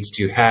anyone needs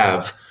to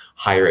have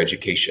higher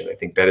education. I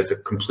think that is a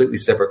completely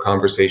separate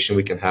conversation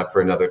we can have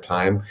for another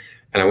time.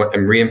 And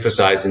I'm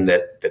reemphasizing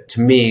that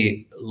to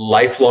me,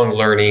 lifelong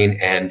learning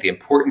and the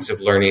importance of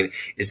learning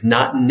is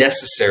not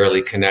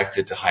necessarily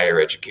connected to higher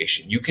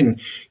education. You can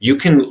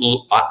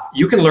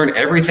learn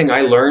everything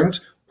I learned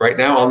right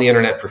now on the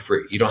internet for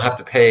free. You don't have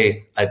to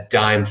pay a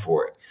dime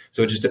for it.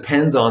 So it just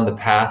depends on the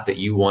path that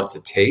you want to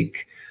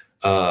take.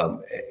 And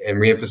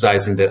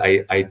reemphasizing that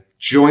I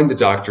joined the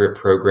doctorate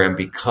program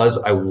because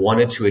I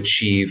wanted to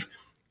achieve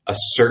a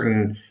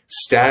certain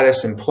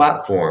status and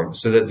platform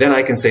so that then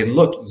I can say,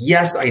 look,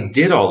 yes, I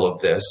did all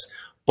of this,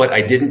 but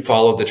I didn't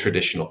follow the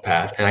traditional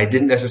path. And I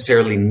didn't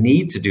necessarily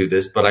need to do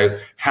this, but I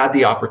had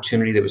the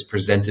opportunity that was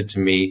presented to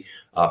me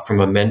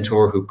from a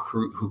mentor who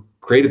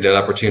created that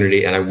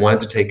opportunity, and I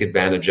wanted to take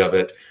advantage of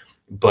it.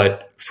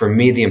 But for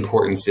me, the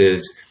importance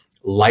is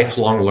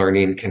lifelong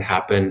learning can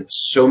happen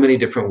so many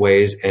different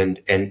ways and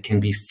can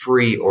be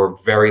free or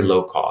very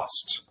low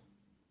cost.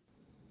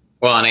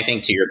 Well, and I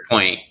think to your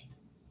point,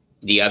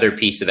 the other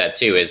piece of that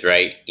too is,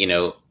 right,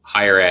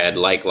 higher ed,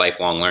 like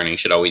lifelong learning,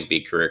 should always be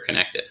career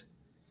connected.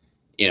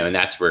 And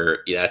that's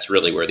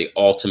really where the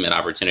ultimate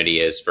opportunity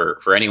is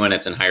for anyone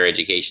that's in higher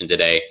education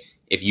today.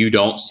 If you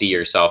don't see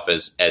yourself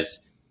as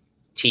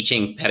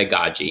teaching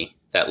pedagogy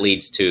that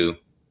leads to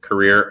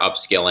career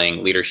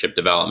upskilling, leadership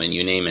development,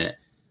 you name it,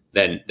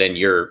 then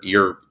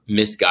you're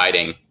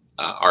misguiding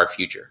our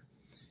future.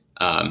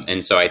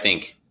 And so I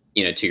think,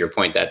 to your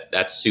point,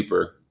 that's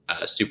super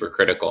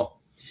critical.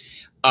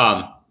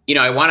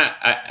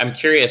 I'm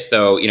curious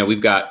though,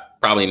 we've got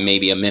probably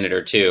maybe a minute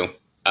or two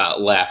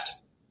left.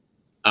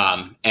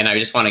 And I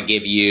just want to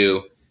give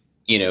you,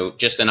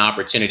 just an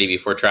opportunity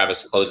before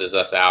Travis closes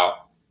us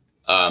out,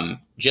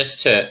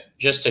 just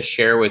to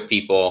share with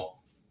people,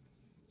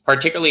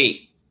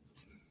 particularly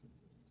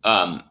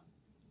a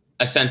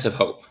sense of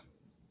hope,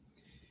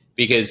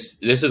 because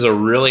this is a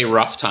really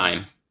rough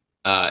time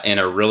in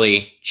a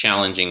really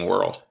challenging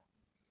world.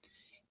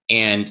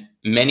 And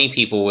many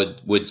people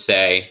would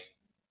say,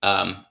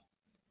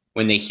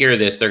 when they hear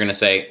this, they're going to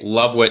say,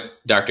 love what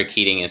Dr.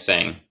 Keating is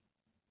saying,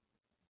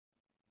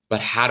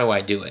 but how do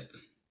I do it?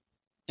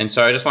 And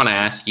so I just want to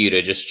ask you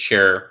to just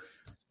share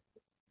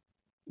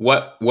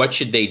what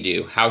should they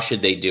do? How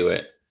should they do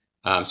it?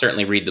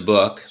 Certainly read the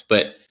book,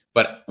 but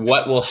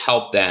what will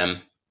help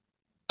them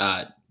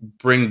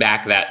bring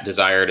back that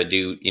desire to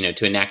do,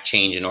 to enact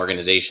change in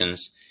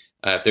organizations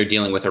if they're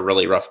dealing with a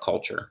really rough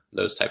culture,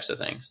 those types of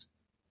things?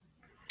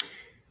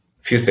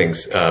 A few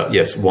things.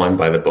 Yes, one,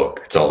 buy the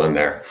book. It's all in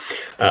there.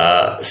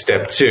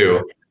 Step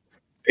two,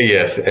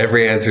 yes,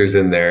 every answer is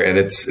in there, and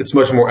it's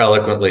much more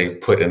eloquently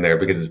put in there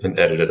because it's been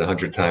edited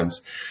 100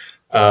 times.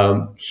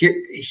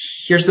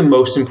 Here's the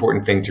most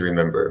important thing to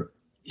remember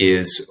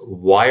is,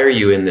 why are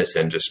you in this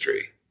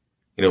industry?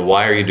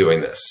 Why are you doing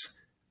this?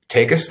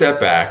 Take a step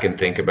back and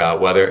think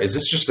about is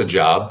this just a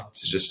job?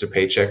 Is it just a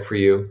paycheck for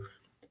you?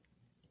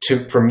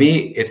 For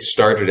me, it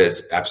started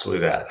as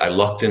absolutely that. I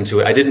lucked into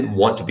it. I didn't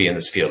want to be in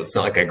this field. It's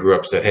not like I grew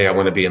up and said, hey, I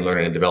want to be in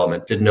learning and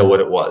development. Didn't know what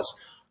it was.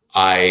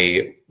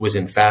 I was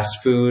in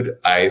fast food.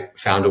 I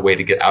found a way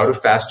to get out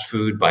of fast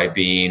food by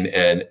being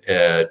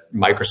a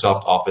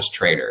Microsoft Office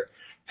trainer.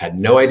 Had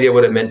no idea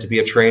what it meant to be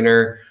a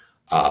trainer.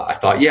 I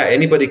thought, yeah,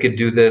 anybody could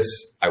do this.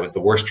 I was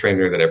the worst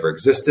trainer that ever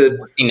existed.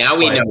 See, now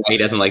we know why he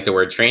doesn't like the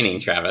word training,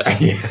 Travis.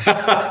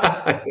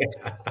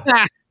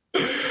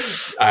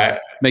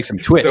 Makes him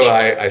twitch. So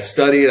I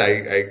studied.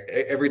 I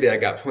every day I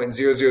got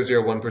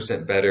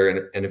 0.0001% better,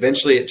 and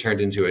eventually it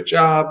turned into a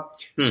job.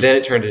 Then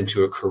it turned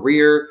into a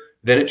career.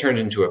 Then it turned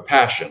into a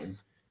passion.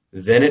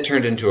 Then it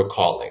turned into a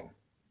calling.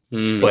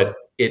 But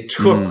it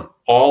took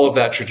all of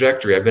that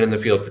trajectory. I've been in the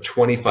field for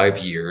 25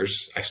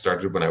 years. I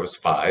started when I was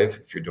 5,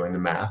 if you're doing the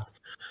math.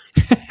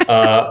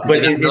 But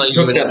it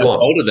took that long.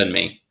 Older than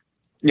me.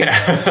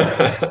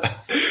 Yeah.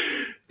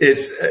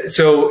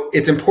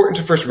 It's important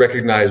to first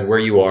recognize where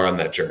you are on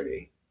that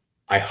journey.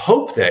 I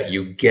hope that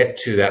you get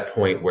to that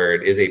point where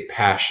it is a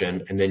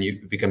passion and then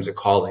it becomes a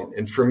calling.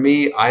 And for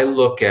me, I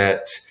look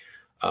at,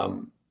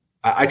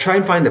 I try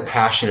and find the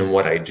passion in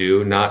what I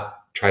do, not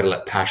try to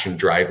let passion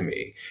drive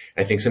me.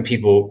 I think some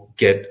people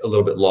get a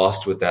little bit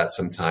lost with that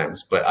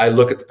sometimes, but I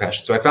look at the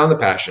passion. So I found the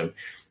passion.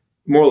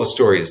 Moral of the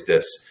story is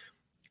this: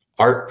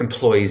 our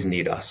employees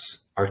need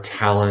us. Our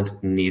talent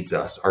needs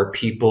us. Our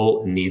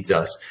people needs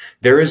us.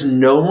 There is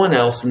no one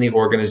else in the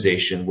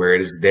organization where it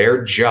is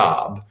their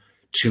job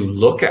to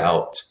look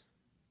out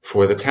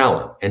for the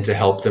talent and to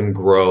help them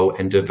grow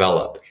and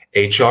develop.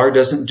 HR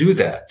doesn't do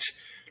that.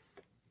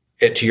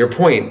 To your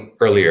point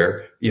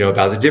earlier,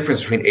 about the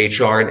difference between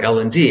HR and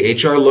L&D,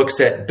 HR looks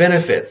at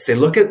benefits. They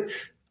look at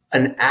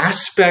an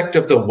aspect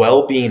of the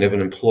well-being of an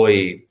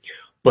employee,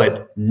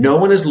 but no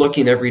one is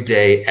looking every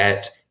day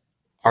at,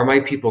 are my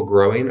people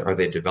growing? Are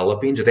they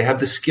developing? Do they have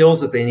the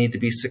skills that they need to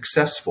be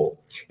successful?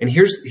 And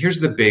here's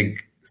the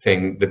big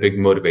thing, the big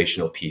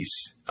motivational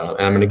piece. And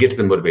I'm going to get to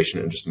the motivation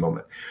in just a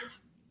moment.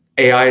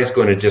 AI is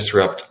going to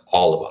disrupt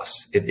all of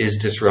us. It is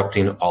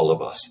disrupting all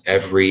of us.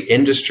 Every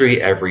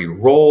industry, every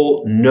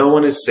role, no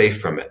one is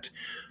safe from it.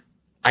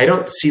 I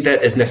don't see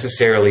that as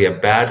necessarily a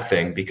bad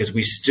thing because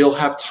we still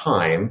have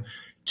time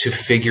to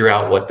figure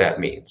out what that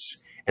means.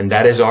 And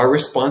that is our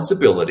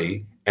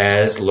responsibility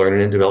as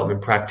learning and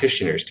development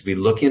practitioners, to be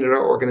looking at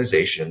our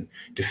organization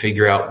to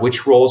figure out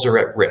which roles are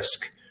at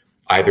risk,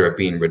 either of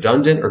being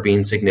redundant or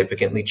being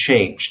significantly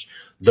changed.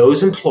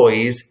 Those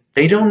employees,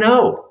 they don't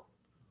know.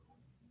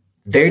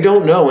 They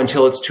don't know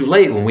until it's too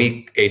late.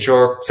 When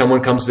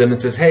someone comes to them and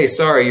says, hey,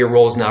 sorry, your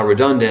role is now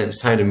redundant.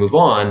 It's time to move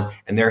on.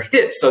 And they're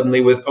hit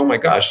suddenly with, oh my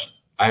gosh,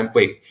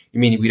 wait, you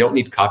mean we don't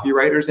need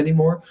copywriters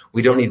anymore?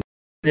 We don't need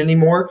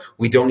anymore?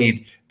 We don't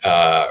need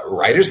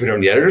writers. We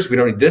don't need editors. We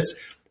don't need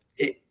this.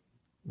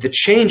 The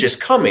change is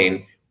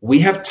coming. We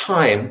have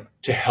time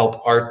to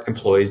help our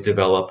employees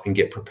develop and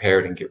get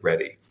prepared and get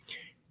ready.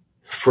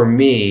 For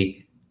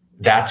me,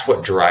 that's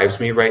what drives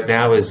me right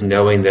now, is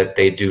knowing that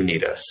they do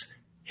need us.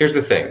 Here's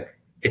the thing.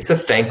 It's a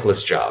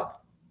thankless job.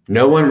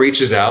 No one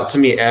reaches out to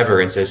me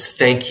ever and says,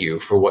 thank you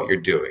for what you're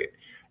doing.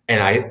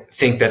 And I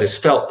think that is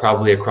felt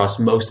probably across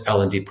most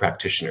L&D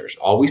practitioners.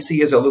 All we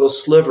see is a little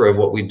sliver of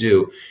what we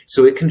do.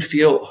 So it can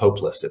feel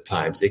hopeless at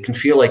times. It can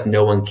feel like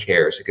no one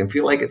cares. It can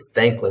feel like it's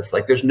thankless,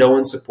 like there's no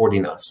one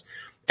supporting us.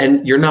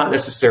 And you're not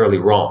necessarily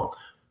wrong.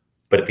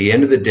 But at the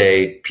end of the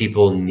day,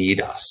 people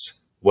need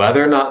us.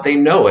 Whether or not they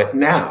know it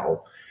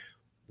now,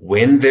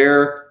 when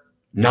they're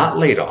not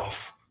laid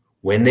off,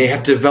 when they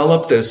have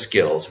developed those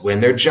skills,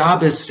 when their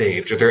job is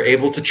saved or they're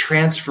able to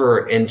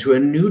transfer into a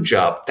new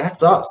job,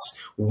 that's us.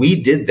 We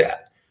did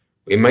that.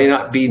 We may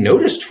not be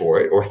noticed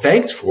for it or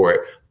thanked for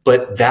it,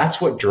 but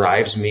that's what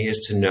drives me, is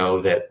to know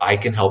that I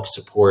can help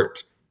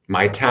support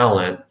my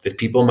talent, the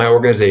people in my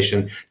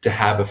organization, to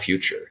have a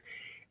future.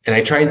 And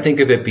I try and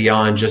think of it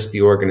beyond just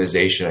the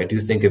organization. I do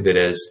think of it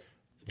as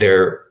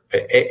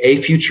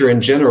a future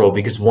in general,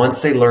 because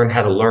once they learn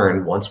how to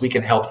learn, once we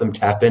can help them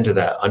tap into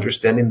that,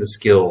 understanding the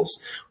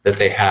skills that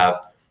they have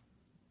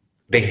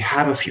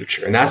a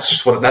future. And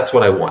that's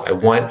what I want. I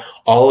want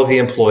all of the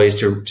employees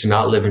to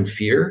not live in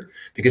fear,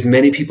 because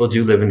many people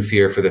do live in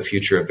fear for the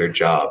future of their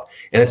job.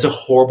 And it's a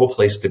horrible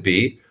place to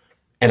be.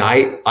 And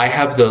I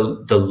have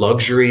the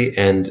luxury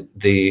and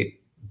the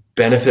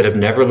benefit of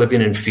never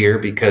living in fear,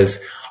 because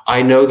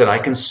I know that I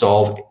can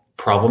solve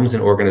problems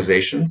in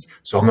organizations.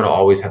 So I'm going to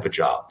always have a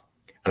job.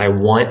 And I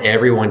want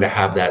everyone to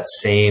have that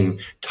same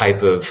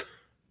type of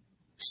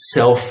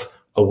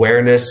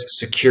self-awareness,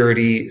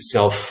 security,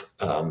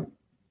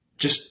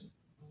 just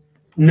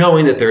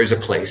knowing that there is a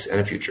place and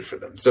a future for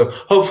them. So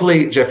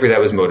hopefully, Jeffrey, that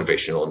was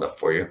motivational enough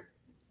for you.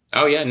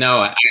 Oh, yeah. No,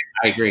 I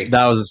agree.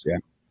 That was,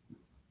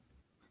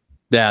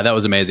 yeah, that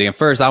was amazing. And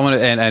first, I want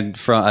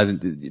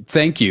to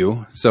thank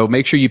you. So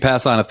make sure you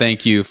pass on a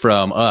thank you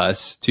from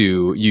us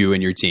to you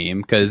and your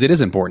team, because it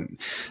is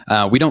important.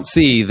 We don't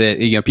see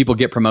that people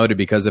get promoted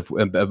because of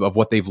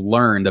what they've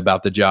learned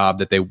about the job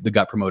that they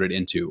got promoted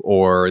into,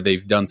 or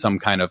they've done some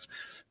kind of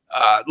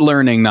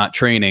learning, not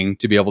training,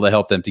 to be able to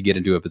help them to get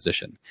into a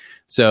position.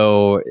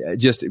 So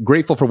just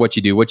grateful for what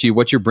you do, what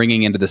you're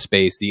bringing into the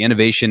space, the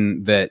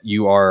innovation that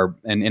you are,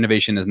 and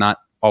innovation is not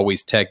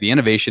always tech. The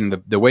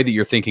innovation, the way that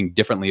you're thinking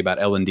differently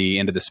about L&D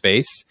into the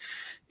space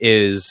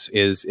is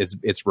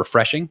it's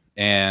refreshing,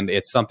 and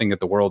it's something that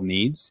the world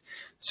needs.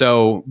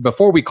 So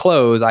before we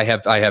close, I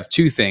have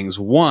two things.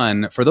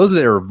 One, for those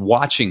that are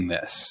watching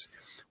this,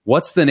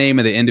 what's the name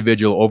of the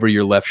individual over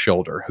your left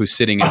shoulder who's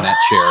sitting in that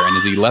chair, and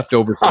is he left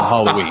over from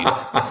Halloween?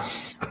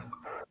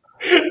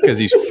 Because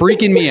he's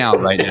freaking me out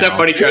right now. It's so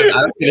funny, Charles.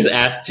 I was going to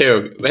ask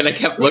too, and I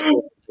kept looking.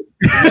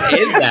 What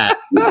is that?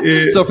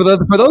 So for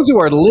those who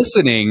are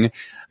listening,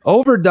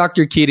 over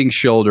Dr. Keating's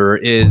shoulder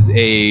is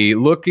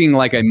looking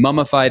like a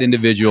mummified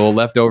individual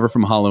left over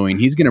from Halloween.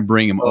 He's going to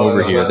bring him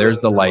over here. There's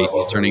the light.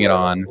 He's turning it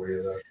on.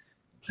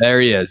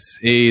 There he is.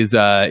 He's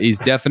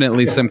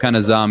definitely some kind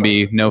of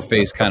zombie, no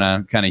face kind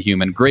of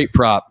human. Great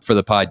prop for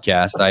the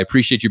podcast. I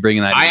appreciate you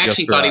bringing that. I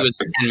actually thought he was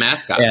the Penn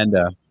mascot. And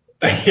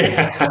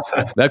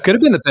that could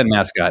have been the Penn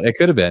mascot. It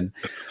could have been.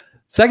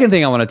 Second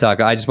thing I want to talk,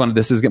 I want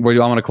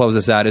to close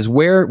this out, is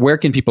where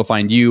can people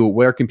find you?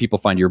 Where can people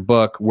find your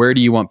book? Where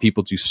do you want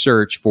people to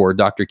search for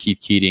Dr. Keith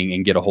Keating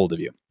and get a hold of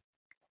you?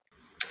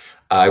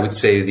 I would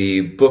say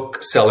the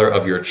bookseller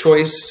of your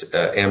choice.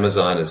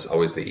 Amazon is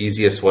always the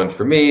easiest one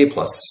for me.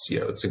 Plus,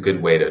 it's a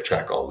good way to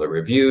track all the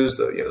reviews,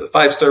 the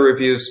 5-star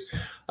reviews.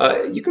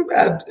 You can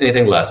add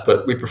anything less,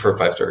 but we prefer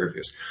 5-star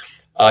reviews.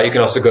 You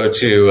can also go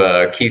to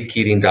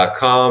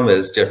keithkeating.com,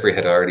 as Jeffrey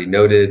had already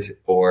noted,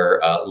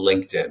 or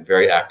LinkedIn.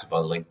 Very active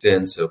on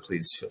LinkedIn, so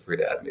please feel free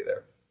to add me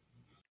there.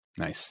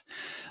 Nice.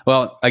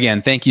 Well,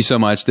 again, thank you so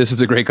much. This was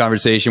a great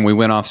conversation. We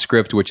went off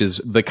script, which is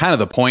the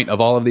point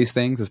of all of these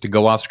things, is to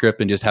go off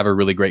script and just have a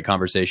really great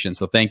conversation.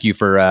 So thank you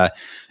for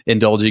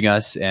indulging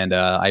us, and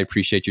I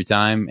appreciate your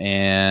time.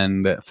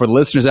 And for the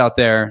listeners out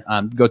there,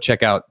 go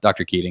check out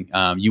Dr. Keating.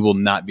 You will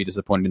not be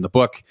disappointed in the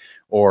book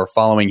or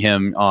following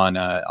him on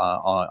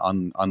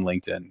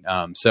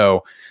LinkedIn.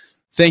 So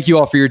Thank you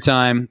all for your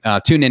time.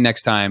 Tune in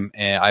next time.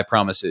 And I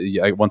promise,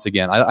 once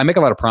again, I make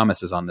a lot of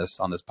promises on this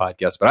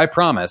podcast, but I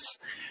promise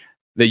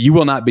that you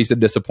will not be so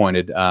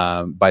disappointed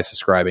by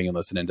subscribing and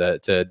listening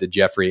to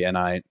Jeffrey and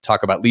I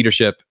talk about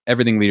leadership,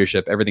 everything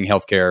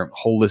healthcare,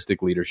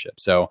 holistic leadership.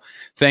 So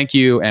thank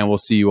you, and we'll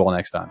see you all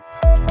next time.